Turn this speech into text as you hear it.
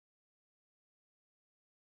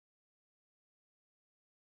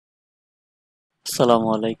আসসালামু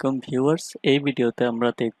আলাইকুম ভিউয়ার্স, এই ভিডিওতে আমরা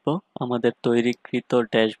দেখব আমাদের তৈরিকৃত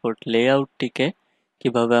ড্যাশবোর্ড লেআউটটিকে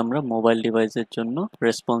কিভাবে আমরা মোবাইল ডিভাইসের জন্য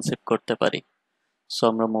রেসপন্সিভ করতে পারি। সো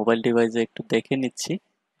আমরা মোবাইল ডিভাইসে একটু দেখে নিচ্ছি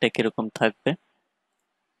এটা কিরকম থাকবে।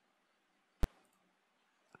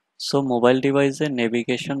 সো মোবাইল ডিভাইসে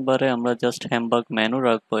নেভিগেশন বারে আমরা জাস্ট হ্যামবার্গ মেনু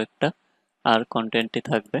রাখবো একটা, আর কন্টেন্টই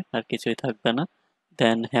থাকবে, আর কিছুই থাকবে না।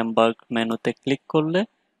 দেন হ্যামবার্গ মেনুতে ক্লিক করলে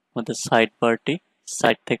আমাদের সাইড বারটি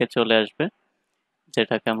সাইড থেকে চলে আসবে,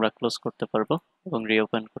 যেটাকে আমরা ক্লোজ করতে পারবো এবং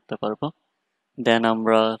রিওপেন করতে পারবো। দেন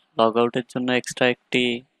আমরা লগ আউটের জন্য এক্সট্রা একটি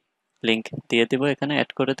লিংক দিয়ে দিব, এখানে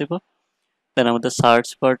অ্যাড করে দিব। দেন আমাদের সার্চ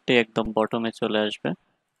বারটি একদম বটমে চলে আসবে,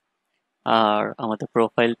 আর আমাদের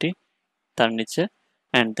প্রোফাইলটি তার নিচে,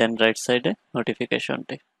 অ্যান্ড দেন রাইট সাইডে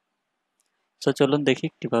নোটিফিকেশনটি। সো চলুন দেখি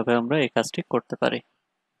কিভাবে আমরা এই কাজটি করতে পারি।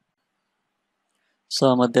 সো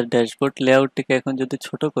আমাদের ড্যাশবোর্ড লেআউটটিকে এখন যদি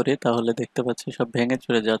ছোট করি তাহলে দেখতে পাচ্ছি সব ভেঙে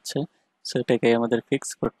চলে যাচ্ছে। সো এটাকে আমাদের ফিক্স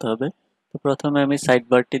করতে হবে। তো প্রথমে আমি সাইড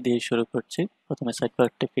বারটি দিয়ে শুরু করছি। প্রথমে সাইড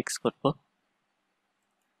বারটি ফিক্স করব।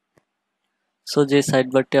 সো যে সাইড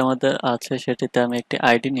বারটি আমাদের আছে সেটিতে আমি একটি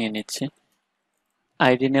আইডি নিয়ে নিচ্ছি।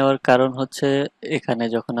 আইডি নেওয়ার কারণ হচ্ছে এখানে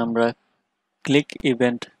যখন আমরা ক্লিক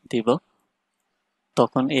ইভেন্ট দিব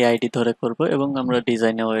তখন এই আইডি ধরে করব, এবং আমরা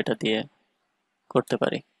ডিজাইনেও এটা দিয়ে করতে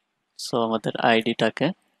পারি। সো আমাদের আইডিটাকে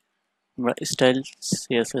আমরা স্টাইল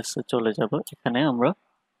সিএসএস এ চলে যাব। এখানে আমরা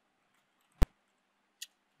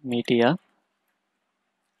মিডিয়া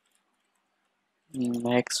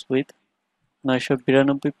ম্যাক্স উইথ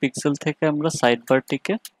 992 পিক্সেল থেকে আমরা সাইড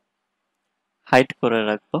বারটিকে হাইড করে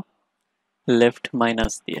রাখবো লেফট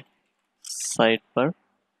মাইনাস দিয়ে। সাইড বার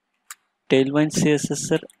Tailwind CSS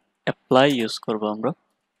এর অ্যাপ্লাই ইউজ করব আমরা।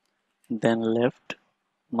 দেন লেফট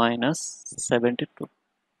 -72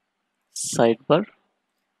 সাইড বার।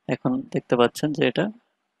 এখন দেখতে পাচ্ছেন যে এটা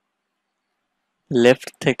লেফট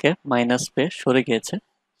থেকে মাইনাস পেয়ে সরে গিয়েছে।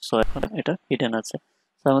 সো এখন এটা হিডেন আছে।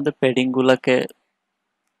 তো আমাদের প্যাডিং গুলাকে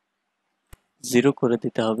 0 করে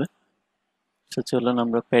দিতে হবে। তো চলুন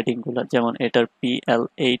আমরা প্যাডিং গুলা, যেমন এটার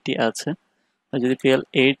PL80 আছে, যদি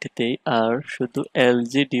PL8 দেই আর শুধু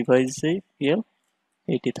LG ডিভাইসেই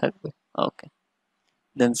PL80 থাকবে। ওকে,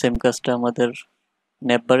 দেন সেম কাজটা আমাদের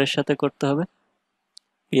নেপবারের সাথে করতে হবে।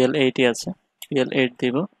 PL80 আছে, PL8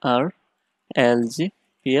 দিব, আর LG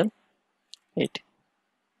PL80।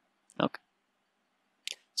 ওকে,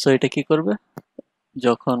 সো এটা কি করবে,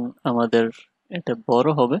 যখন আমাদের এটা বড়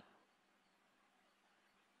হবে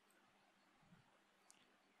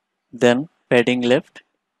দেন প্যাডিং লেফট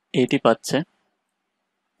 80 পাচ্ছে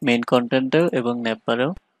মেইন কন্টেন্টেও এবং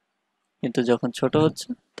নেপবারেও, কিন্তু যখন ছোট হচ্ছে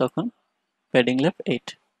তখন প্যাডিং লেফট 8।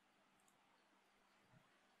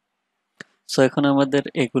 সো এখন আমাদের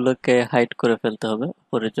এগুলোকে হাইড করে ফেলতে হবে,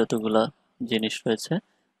 উপরে যতগুলা জিনিস রয়েছে,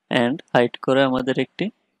 অ্যান্ড হাইড করে আমাদের একটি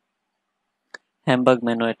হ্যামবার্গ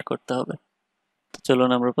মেনু অ্যাড করতে হবে। তো চলুন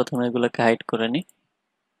আমরা প্রথমে এগুলোকে হাইড করে নিই।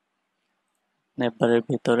 নেপবারের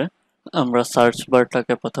ভিতরে আমরা সার্চ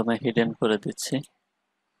বারটাকে প্রথমে হিডেন করে দিচ্ছি,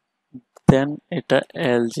 দেন এটা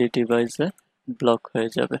এলজি ডিভাইসে ব্লক হয়ে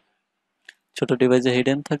যাবে। ছোট ডিভাইসে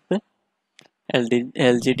হিডেন থাকবে,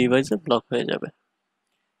 এলজি ডিভাইসে ব্লক হয়ে যাবে।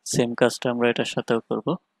 সেম কাজটা আমরা এটার সাথেও করব,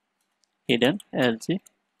 হিডেন এলজি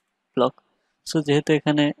ব্লক। সো যেহেতু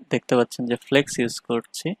এখানে দেখতে পাচ্ছেন যে ফ্লেক্স ইউজ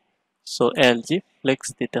করছি, সো এলজি ফ্লেক্স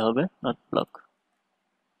দিতে হবে, নট ব্লক।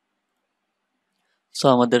 সো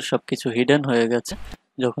আমাদের সবকিছু হিডেন হয়ে গেছে।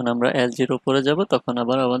 যখন আমরা এলজির উপরে যাব তখন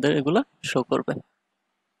আবার আমাদের এগুলা শো করবে।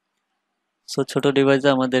 সো ছোট ডিভাইসে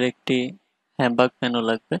আমাদের একটি হ্যামবার্গ মেনু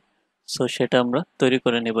লাগবে, সো সেটা আমরা তৈরি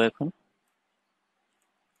করে নিব এখন।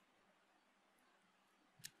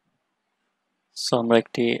 সো আমরা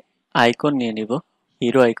একটি আইকন নিয়ে নিব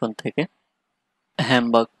হিরো আইকন থেকে,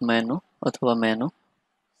 হ্যামবার্গ মেনু অথবা মেনু,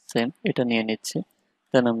 সেম এটা নিয়ে নিচ্ছি।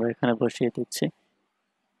 দেন আমরা এখানে বসিয়ে দিচ্ছি।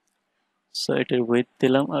 সো এটির উইথ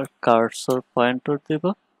দিলাম আর কার্সর পয়েন্টার দিব।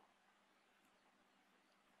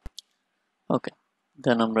 ওকে,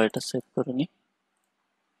 দেন আমরা এটা সেভ করে নিই।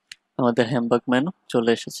 আমাদের হ্যামবার্গ মেনু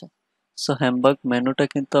চলে এসেছে। সো হ্যামবার্গ মেনুটা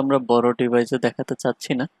কিন্তু আমরা বড় ডিভাইসে দেখাতে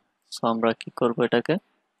চাচ্ছি না। সো আমরা কি করব, এটাকে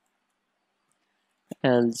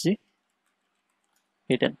এলজি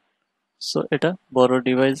হিডেন। সো এটা বড়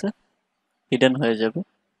ডিভাইসে হিডেন হয়ে যাবে।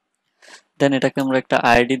 দেন এটাকে আমরা একটা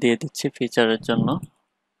আইডি দিয়ে দিচ্ছি ফিচারের জন্য,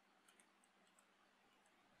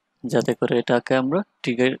 যাতে করে এটাকে আমরা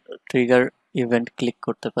ট্রিগার ইভেন্ট ক্লিক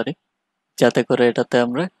করতে পারি, যাতে করে এটাতে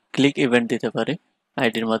আমরা ক্লিক ইভেন্ট দিতে পারি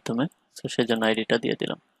আইডির মাধ্যমে। সো সেজন্য আইডিটা দিয়ে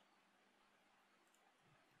দিলাম।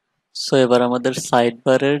 সো এবার আমাদের সাইড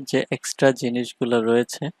বারের যে এক্সট্রা জিনিসগুলো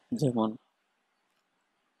রয়েছে, যেমন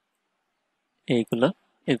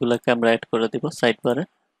এগুলাকে আমরা অ্যাড করে দিব সাইড বারে।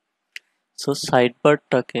 সো সাইড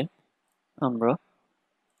বারটাকে আমরা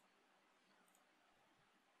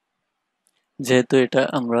যেহেতু এটা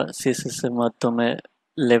আমরা সিএসএস এর মাধ্যমে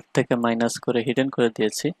লেফট থেকে মাইনাস করে হিডেন করে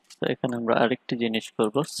দিয়েছি, তো এখানে আমরা আরেকটি জিনিস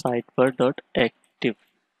করব, সাইডবার ডট অ্যাক্টিভ।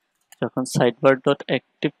 যখন সাইডবার ডট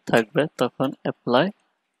অ্যাক্টিভ থাকবে তখন অ্যাপ্লাই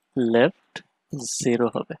লেফট 0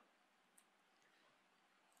 হবে।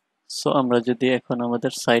 সো আমরা যদি এখন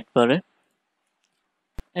আমাদের সাইডবারে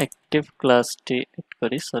অ্যাক্টিভ ক্লাসটি এড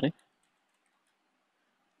করি,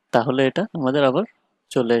 তাহলে এটা আমাদের আবার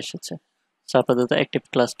চলে এসেছে। আপাতত অ্যাক্টিভ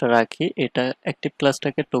ক্লাসটা রাখি, এটা অ্যাক্টিভ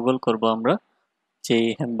ক্লাসটাকে টগল করব আমরা যেই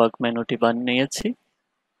হ্যামবার্গ মেনুটি বানিয়েছি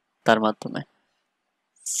তার মাধ্যমে।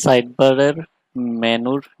 সাইডবারের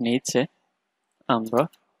মেনুর নিচে আমরা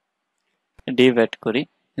ডিভ অ্যাড করি,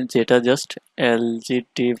 যেটা জাস্ট এলজি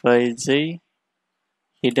ডিভাইসেই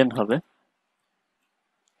হিডেন হবে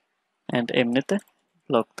এন্ড এমনিতে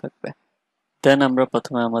ব্লক থাকবে। দেন আমরা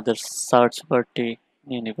প্রথমে আমাদের সার্চ বারটি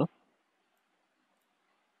নিয়ে নিব।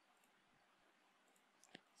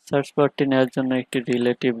 সার্চ বারটি নেওয়ার জন্য একটি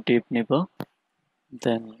রিলেটিভ ডিভ নিব,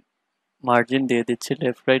 দেন মার্জিন দিয়ে দিচ্ছি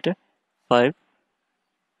লেফট রাইটে 5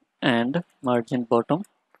 অ্যান্ড মার্জিন বটম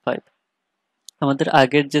 5। আমাদের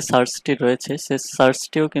আগের যে সার্চটি রয়েছে সে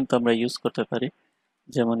সার্চটিও কিন্তু আমরা ইউজ করতে পারি,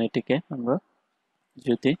 যেমন এটিকে আমরা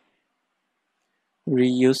যদি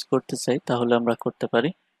রিইউজ করতে চাই তাহলে আমরা করতে পারি।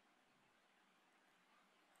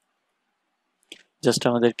 জাস্ট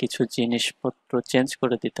আমাদের কিছু জিনিসপত্র চেঞ্জ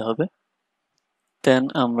করে দিতে হবে। দেন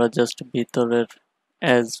আমরা জাস্ট ভিতরের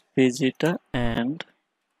এসভিজিটা অ্যান্ড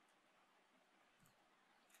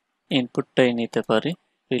ইনপুটটাই নিতে পারি,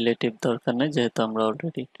 রিলেটিভ দরকার নেই যেহেতু আমরা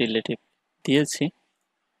অলরেডি রিলেটিভ দিয়েছি।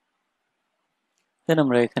 দেন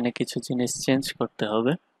আমরা এখানে কিছু জিনিস চেঞ্জ করতে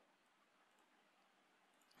হবে,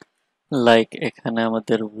 লাইক এখানে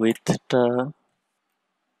আমাদের উইথটা,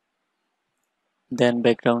 দেন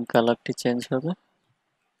ব্যাকগ্রাউন্ড কালারটি চেঞ্জ হবে,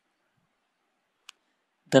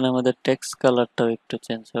 দেন আমাদের টেক্সট কালারটাও একটু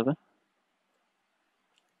চেঞ্জ হবে।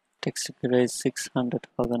 টেক্সট গ্রে 600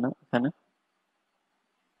 হবে না, এখানে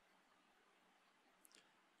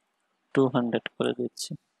 200 করে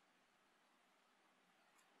দিচ্ছি।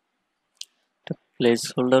 প্লেস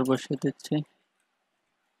হোল্ডার বসিয়ে দিচ্ছি।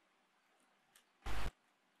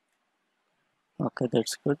 ওকে,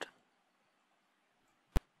 দ্যাটস গুড।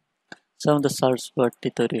 সো আমাদের সার্চ বারটি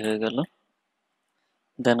তৈরি হয়ে গেল।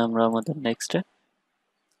 দেন আমরা আমাদের নেক্সটে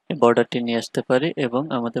এই বর্ডারটি নিয়ে আসতে পারি এবং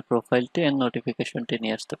আমাদের প্রোফাইলটি এন্ড নোটিফিকেশনটি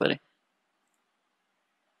নিয়ে আসতে পারি।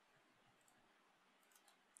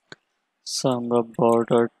 সো আমরা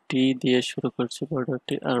বর্ডারটি দিয়ে শুরু করছি,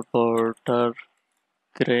 বর্ডারটি আর বর্ডার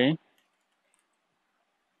গ্রে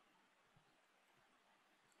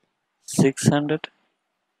 600।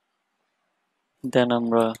 দেন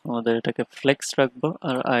আমরা আমাদের এটাকে ফ্লেক্স রাখবো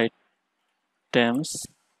আর আইটেমস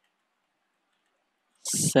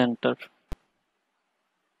সেন্টার,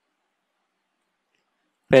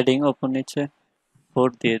 প্যাডিং ওপর নিচে 4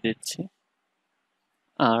 দিয়ে দিচ্ছি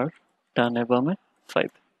আর ডানে বামে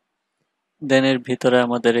 5। দেন এর ভিতরে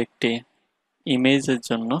আমাদের একটি ইমেজের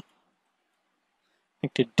জন্য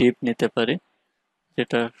একটি ডিপ নিতে পারি,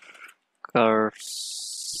 যেটা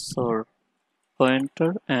cursor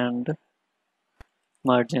pointer and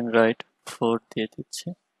margin right 4 দিয়ে দিচ্ছি।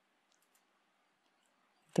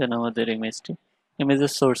 দেন আমাদের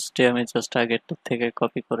ইমেজের সোর্সটি আমি জাস্ট আগেরটা থেকে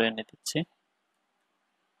কপি করে এনে দিচ্ছি।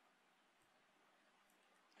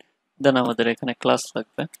 দেন আমাদের এখানে ক্লাস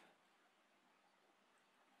লাগবে,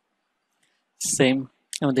 সেম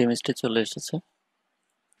আমাদের ইমেজটি চলে এসেছে।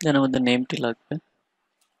 দেন আমাদের নেমটি লাগবে,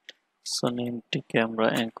 সো নেমটিকে আমরা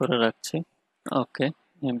অ্যাঙ্করে রাখছি। ওকে,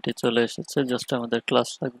 নেমটি চলে এসেছে, জাস্ট আমাদের ক্লাস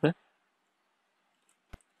লাগবে।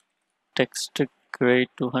 টেক্সট গ্রে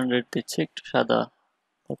 200 দিচ্ছি, একটু সাদা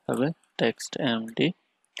দেখাবে, টেক্সট এমডি।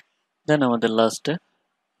 দেন আমাদের লাস্টে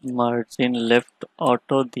মার্জিন লেফট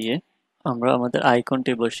অটো দিয়ে আমরা আমাদের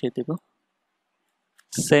আইকনটি বসিয়ে দিব,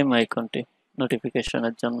 সেম আইকনটি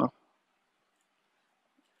নোটিফিকেশনের জন্য,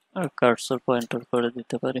 আর কার্সর পয়েন্টার করে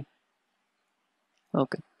দিতে পারি।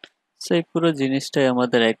 ওকে, সেই পুরো জিনিসটাই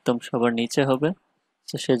আমাদের একদম সবার নিচে হবে,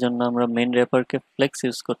 তো সেজন্য আমরা মেইন র্যাপারকে ফ্লেক্স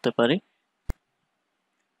ইউজ করতে পারি।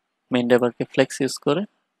 মেইন র্যাপারকে ফ্লেক্স ইউজ করে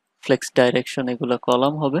ফ্লেক্স ডাইরেকশন এগুলো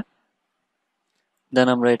কলাম হবে। দেন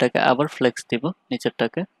আমরা এটাকে আবার ফ্লেক্স দিব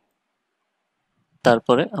নিচেরটাকে,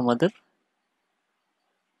 তারপরে আমাদের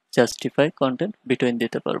জাস্টিফাই কন্টেন্ট বিটুইন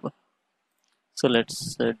দিতে পারবো। So let's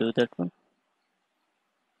do that one.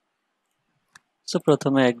 So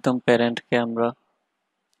প্রথমে একদম প্যারেন্টকে আমরা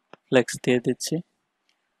ফ্লেক্স দিয়ে দিচ্ছি,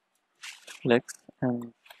 ফ্লেক্স এন্ড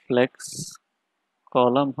ফ্লেক্স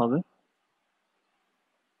কলাম হবে।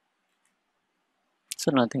 So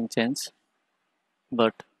nothing changed,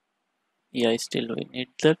 but yeah, still we need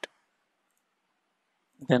that.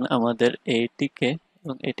 দেন আমাদের এইটিকে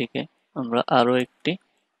এবং এটিকে আমরা আরো একটি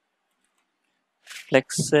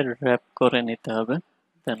ফ্লেক্সের র্যাপ করে নিতে হবে।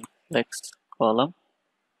 দেন ফ্লেক্স কলাম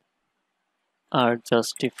আর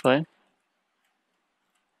জাস্টিফাই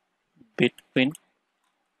বিটুইন,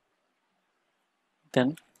 দেন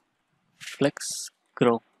ফ্লেক্স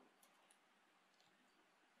গ্রো।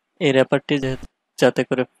 এই র্যাপারটি যাতে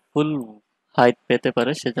করে ফুল হাইট পেতে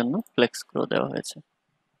পারে সেজন্য ফ্লেক্স গ্রো দেওয়া হয়েছে।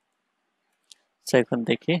 এখন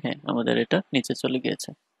দেখি, হ্যাঁ আমাদের এটা নিচে চলে গিয়েছে।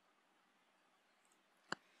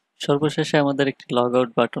 সর্বশেষে আমাদের একটি লগ আউট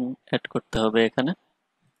বাটন অ্যাড করতে হবে এখানে,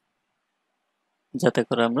 যাতে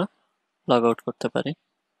করে আমরা লগ আউট করতে পারি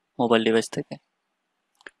মোবাইল ডিভাইস থেকে।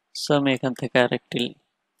 সো আমি এখান থেকে আরেকটি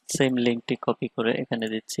সেম লিঙ্কটি কপি করে এখানে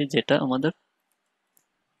দিচ্ছি, যেটা আমাদের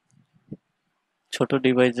ছোট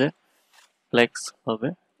ডিভাইসে ফ্লেক্স হবে,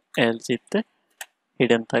 এলজিতে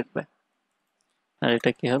হিডেন থাকবে। আর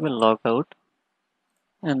এটা কি হবে, লগ আউট।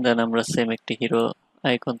 এন্ড দেন আমরা সেম একটি হিরো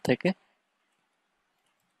আইকন থেকে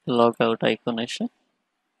লগ আউট আইকন এসে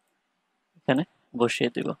এখানে বসিয়ে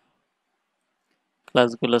দিব,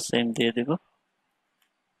 ক্লাসগুলো সেম দিয়ে দিব।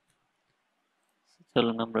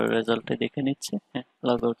 চলুন আমরা রেজাল্টে দেখে নিচ্ছি। হ্যাঁ,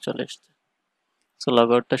 লগ আউট চলে এসছে। সো লগ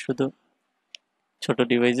আউটটা শুধু ছোট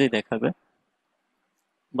ডিভাইসেই দেখাবে,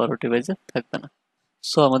 বড় ডিভাইসে থাকবে না।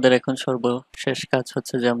 সো আমাদের এখন সর্বশেষ কাজ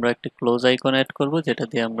হচ্ছে যে আমরা একটি ক্লোজ আইকন অ্যাড করব, যেটা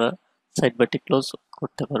দিয়ে আমরা সাইড বারটি ক্লোজ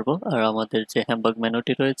করতে পারবো। আর আমাদের যে হ্যামবার্গ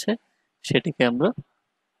মেনুটি রয়েছে সেটিকে আমরা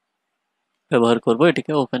ব্যবহার করব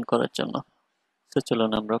এটিকে ওপেন করার জন্য। তো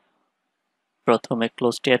চলুন আমরা প্রথমে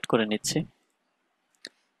ক্লোজটি অ্যাড করে নিচ্ছি।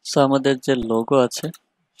 সো আমাদের যে লোগো আছে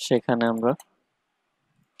সেখানে আমরা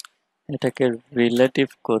এটাকে রিলেটিভ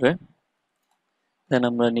করে দেন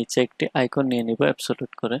আমরা নিচে একটি আইকন নিয়ে নিব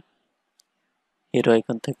অ্যাবসলিউট করে। হিরো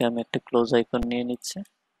আইকন থেকে আমি একটা ক্লোজ আইকন নিয়ে নিচ্ছি।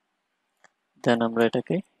 দেন আমরা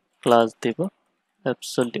এটাকে ক্লাস দিব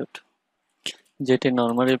অ্যাবসলিউট, যেটি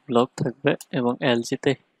নরমালি ব্লক থাকবে এবং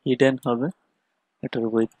এলজিতে হিডেন হবে। এটার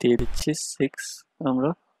উইডথ দিয়ে দিচ্ছি 6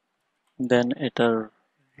 আমরা। দেন এটার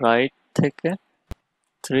রাইট থেকে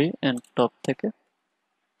 3 এন্ড টপ থেকে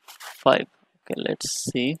 5। ওকে, লেটস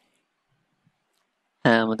সি।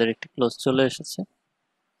 হ্যাঁ, আমাদের একটি ক্লোজ চলে এসেছে।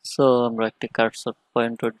 সো আমরা একটি কার্সর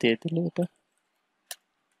পয়েন্টার দিয়ে দিলে এটা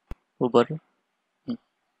উপরে।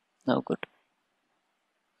 নাও গুড।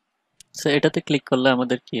 সো এটাতে ক্লিক করলে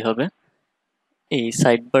আমাদের কি হবে, এই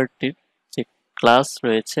সাইড বারটির যে ক্লাস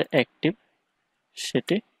রয়েছে অ্যাক্টিভ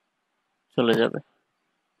সেটি চলে যাবে।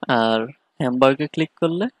 আর হ্যামবার্গে ক্লিক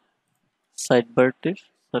করলে সাইড বারটির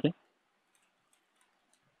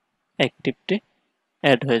অ্যাক্টিভটি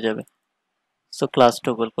অ্যাড হয়ে যাবে। সো ক্লাস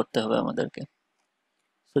টগল করতে হবে আমাদেরকে।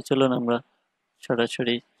 সো চলুন আমরা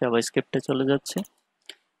সরাসরি জাভাস্ক্রিপ্টে চলে যাচ্ছি।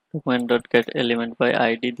 Document dot gate element by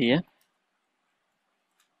ID দিয়ে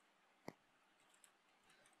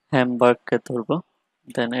হ্যামবার্গকে ধরবো।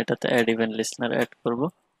 দেন এটাতে অ্যাড ইভেন্ট লিসনার অ্যাড করব।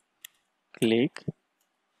 ক্লিক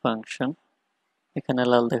ফাংশন, এখানে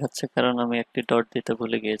লাল দেখাচ্ছে কারণ আমি একটি ডট দিতে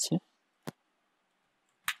ভুলে গিয়েছি।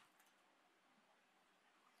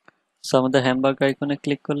 সো আমাদের হ্যামবার্গ আইকনে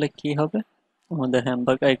ক্লিক করলে কি হবে, আমাদের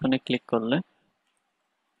হ্যামবার্গ আইকনে ক্লিক করলে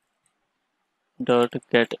dot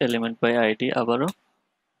gate element by ID আবারও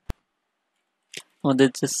আমাদের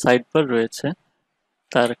যে সাইড বার রয়েছে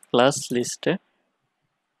তার ক্লাস লিস্টে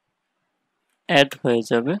অ্যাড হয়ে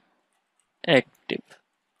যাবে অ্যাক্টিভ।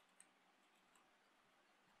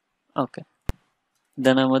 ওকে,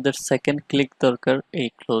 দেন আমাদের সেকেন্ড ক্লিক দরকার এই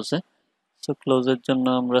ক্লোজে। সো ক্লোজের জন্য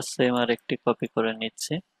আমরা সেম আর একটি কপি করে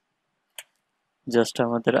নিচ্ছি, জাস্ট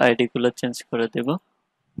আমাদের আইডি গুলো চেঞ্জ করে দেব।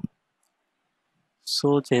 সো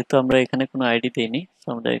যেহেতু আমরা এখানে কোনো আইডি দিইনি, সো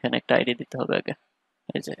আমাদের এখানে একটা আইডি দিতে হবে আগে।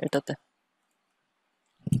 এই যে এটাতে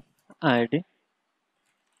আইডি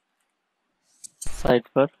সাইড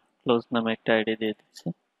বার ক্লোজ নামে একটা আইডি দিয়ে দিচ্ছি।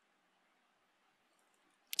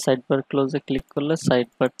 সাইড বার ক্লোজে ক্লিক করলে সাইড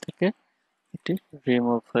বার থেকে এটি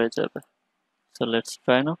রিমুভ হয়ে যাবে। So let's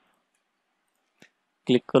try now.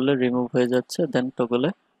 Click করলে রিমুভ হয়ে যাচ্ছে, দেন টগলে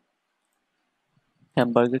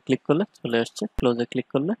হ্যামবার্গে ক্লিক করলে চলে আসছে, ক্লোজে ক্লিক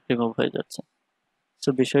করলে রিমুভ হয়ে যাচ্ছে। সো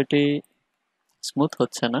বিষয়টি স্মুথ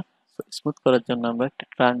হচ্ছে না। স্মুথ করার জন্য আমরা একটা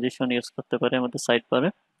ট্রানজিশন ইউজ করতে পারি আমাদের সাইড বারে।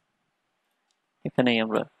 এখানেই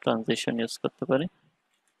আমরা ট্রানজিশন ইউজ করতে পারি,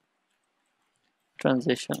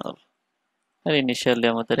 ট্রানজিশনাল। আর ইনিশিয়ালি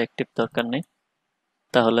আমাদের অ্যাক্টিভ দরকার নেই,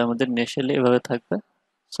 তাহলে আমাদের ইনিশিয়ালি এভাবে থাকবে।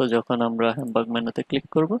 সো যখন আমরা হ্যামবার্গ মেনুতে ক্লিক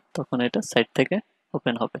করব তখন এটা সাইড থেকে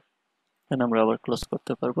ওপেন হবে, দেন আমরা আবার ক্লোজ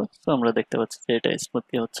করতে পারবো। সো আমরা দেখতে পাচ্ছি যে এটা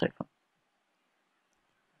স্মুথলি হচ্ছে এখন।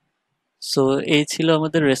 সো এই ছিল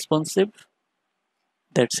আমাদের responsive.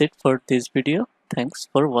 That's it for this video. Thanks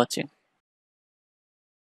for watching.